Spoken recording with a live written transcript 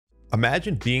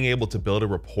Imagine being able to build a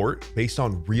report based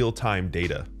on real-time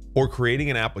data, or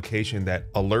creating an application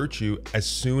that alerts you as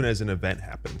soon as an event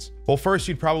happens. Well, first,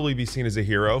 you'd probably be seen as a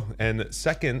hero, and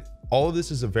second, all of this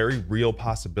is a very real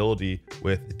possibility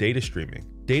with data streaming.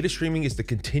 Data streaming is the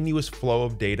continuous flow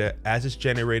of data as it's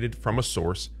generated from a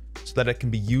source so that it can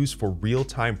be used for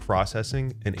real-time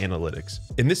processing and analytics.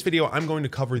 In this video, I'm going to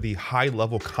cover the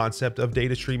high-level concept of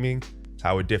data streaming,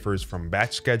 how it differs from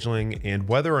batch scheduling, and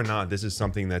whether or not this is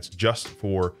something that's just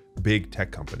for big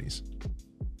tech companies.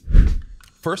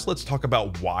 First, let's talk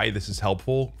about why this is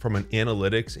helpful from an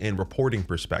analytics and reporting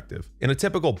perspective. In a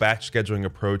typical batch scheduling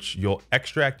approach, you'll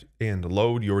extract and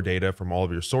load your data from all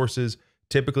of your sources,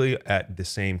 typically at the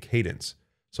same cadence.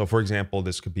 So for example,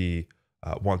 this could be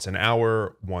once an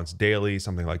hour, once daily,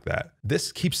 something like that.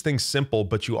 This keeps things simple,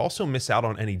 but you also miss out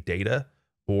on any data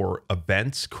or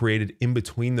events created in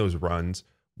between those runs,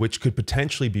 which could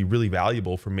potentially be really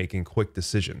valuable for making quick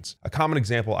decisions. A common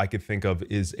example I could think of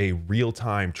is a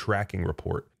real-time tracking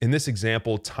report. In this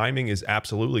example, timing is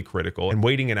absolutely critical, and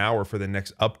waiting an hour for the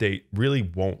next update really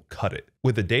won't cut it.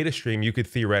 With a data stream, you could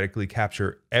theoretically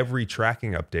capture every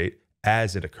tracking update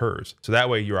as it occurs. So that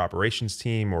way your operations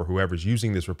team or whoever's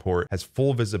using this report has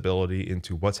full visibility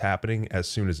into what's happening as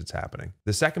soon as it's happening.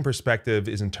 The second perspective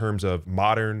is in terms of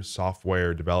modern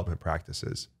software development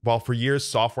practices. While for years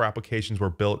software applications were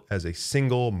built as a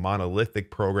single monolithic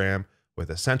program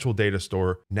with a central data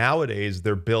store, nowadays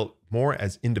they're built more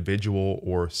as individual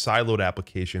or siloed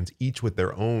applications, each with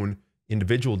their own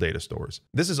individual data stores.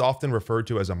 This is often referred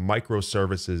to as a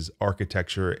microservices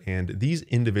architecture, and these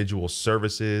individual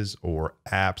services or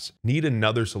apps need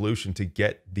another solution to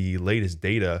get the latest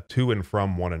data to and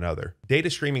from one another. Data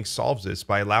streaming solves this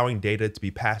by allowing data to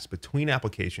be passed between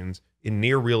applications in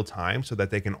near real time so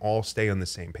that they can all stay on the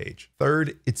same page.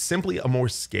 Third, it's simply a more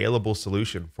scalable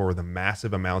solution for the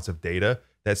massive amounts of data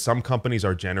that some companies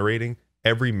are generating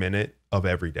every minute of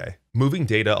every day. Moving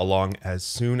data along as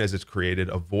soon as it's created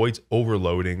avoids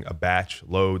overloading a batch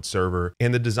load server,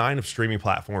 and the design of streaming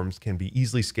platforms can be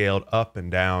easily scaled up and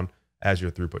down as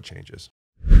your throughput changes.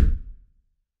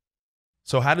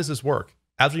 So how does this work?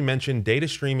 As we mentioned, data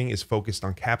streaming is focused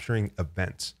on capturing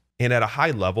events, and at a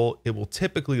high level, it will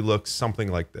typically look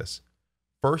something like this.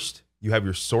 First, you have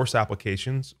your source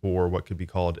applications, or what could be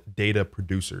called data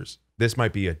producers. This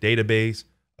might be a database,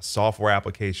 software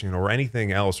application, or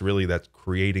anything else really that's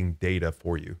creating data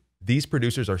for you. These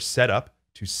producers are set up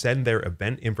to send their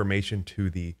event information to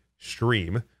the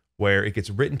stream, where it gets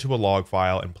written to a log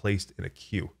file and placed in a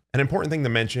queue. An important thing to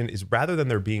mention is rather than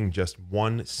there being just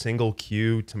one single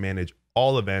queue to manage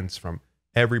all events from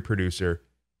every producer,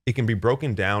 it can be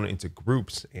broken down into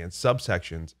groups and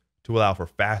subsections to allow for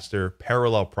faster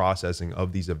parallel processing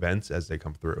of these events as they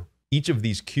come through. Each of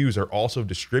these queues are also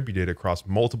distributed across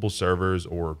multiple servers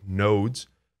or nodes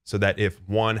so that if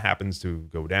one happens to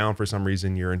go down for some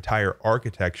reason, your entire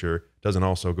architecture doesn't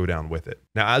also go down with it.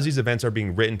 Now, as these events are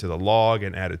being written to the log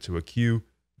and added to a queue,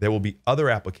 there will be other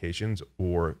applications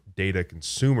or data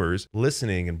consumers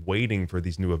listening and waiting for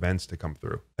these new events to come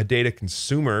through. A data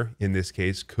consumer in this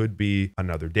case could be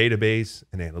another database,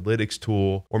 an analytics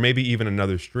tool, or maybe even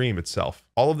another stream itself.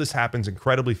 All of this happens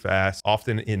incredibly fast,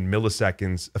 often in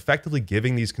milliseconds, effectively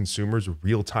giving these consumers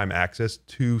real-time access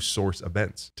to source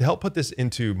events. To help put this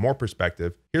into more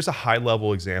perspective, here's a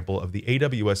high-level example of the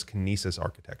AWS Kinesis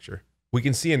architecture. We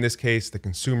can see in this case, the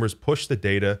consumers push the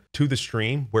data to the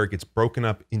stream where it gets broken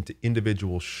up into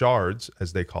individual shards,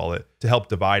 as they call it, to help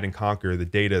divide and conquer the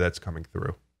data that's coming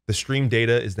through. The stream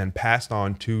data is then passed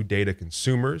on to data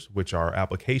consumers, which are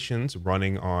applications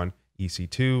running on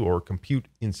EC2 or compute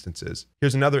instances.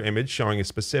 Here's another image showing a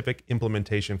specific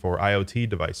implementation for IoT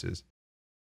devices.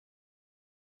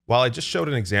 While I just showed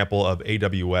an example of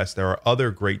AWS, there are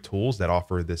other great tools that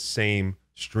offer the same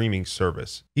streaming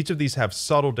service. Each of these have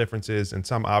subtle differences, and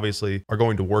some obviously are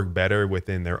going to work better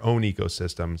within their own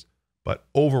ecosystems, but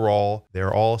overall,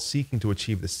 they're all seeking to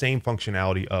achieve the same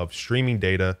functionality of streaming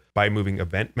data by moving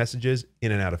event messages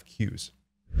in and out of queues.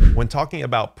 When talking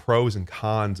about pros and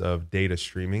cons of data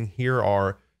streaming, here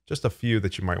are just a few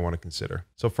that you might want to consider.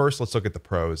 So first, let's look at the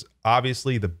pros.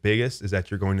 Obviously, the biggest is that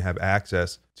you're going to have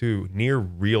access to near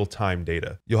real-time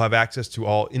data. You'll have access to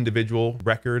all individual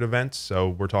record events. So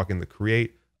we're talking the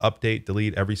create, update,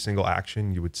 delete, every single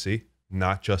action you would see,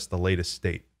 not just the latest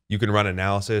state. You can run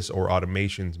analysis or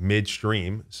automations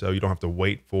midstream, so you don't have to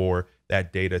wait for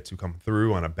that data to come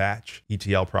through on a batch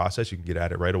ETL process. You can get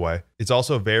at it right away. It's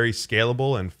also very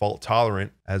scalable and fault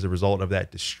tolerant as a result of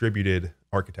that distributed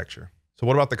architecture. So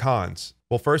what about the cons?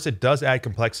 Well, first, it does add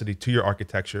complexity to your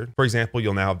architecture. For example,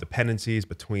 you'll now have dependencies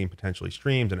between potentially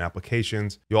streams and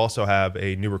applications. You also have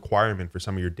a new requirement for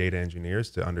some of your data engineers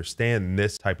to understand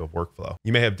this type of workflow.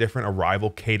 You may have different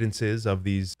arrival cadences of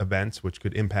these events, which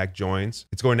could impact joins.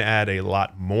 It's going to add a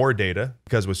lot more data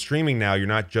because with streaming now, you're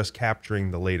not just capturing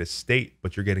the latest state,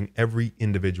 but you're getting every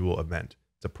individual event.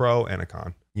 It's a pro and a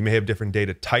con. You may have different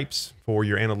data types for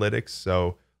your analytics.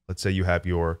 So let's say you have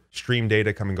your stream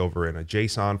data coming over in a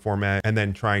JSON format and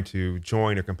then trying to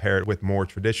join or compare it with more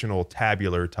traditional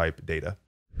tabular type data.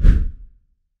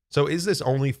 So is this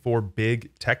only for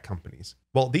big tech companies?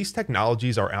 Well, these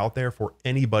technologies are out there for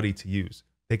anybody to use.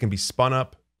 They can be spun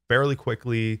up fairly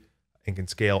quickly and can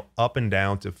scale up and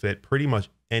down to fit pretty much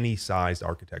any sized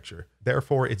architecture.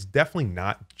 Therefore, it's definitely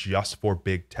not just for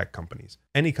big tech companies.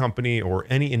 Any company or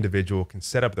any individual can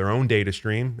set up their own data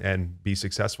stream and be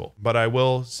successful. But I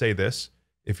will say this,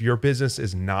 if your business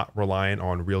is not reliant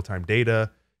on real-time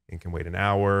data and can wait an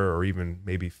hour or even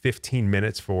maybe 15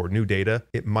 minutes for new data,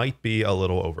 it might be a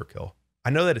little overkill. I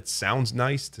know that it sounds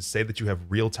nice to say that you have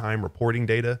real-time reporting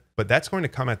data, but that's going to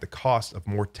come at the cost of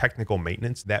more technical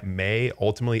maintenance that may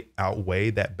ultimately outweigh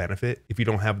that benefit if you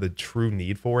don't have the true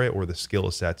need for it or the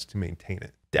skill sets to maintain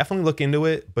it. Definitely look into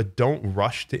it, but don't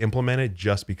rush to implement it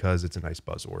just because it's a nice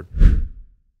buzzword.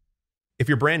 If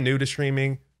you're brand new to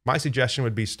streaming, my suggestion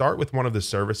would be start with one of the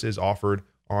services offered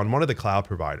on one of the cloud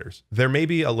providers. There may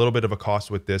be a little bit of a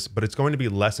cost with this, but it's going to be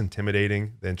less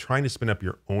intimidating than trying to spin up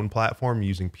your own platform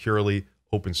using purely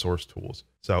open source tools.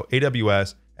 So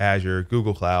AWS, Azure,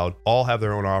 Google Cloud, all have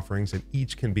their own offerings and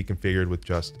each can be configured with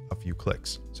just a few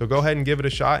clicks. So go ahead and give it a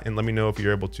shot and let me know if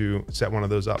you're able to set one of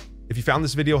those up. If you found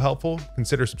this video helpful,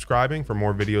 consider subscribing for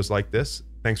more videos like this.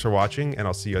 Thanks for watching and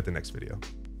I'll see you at the next video.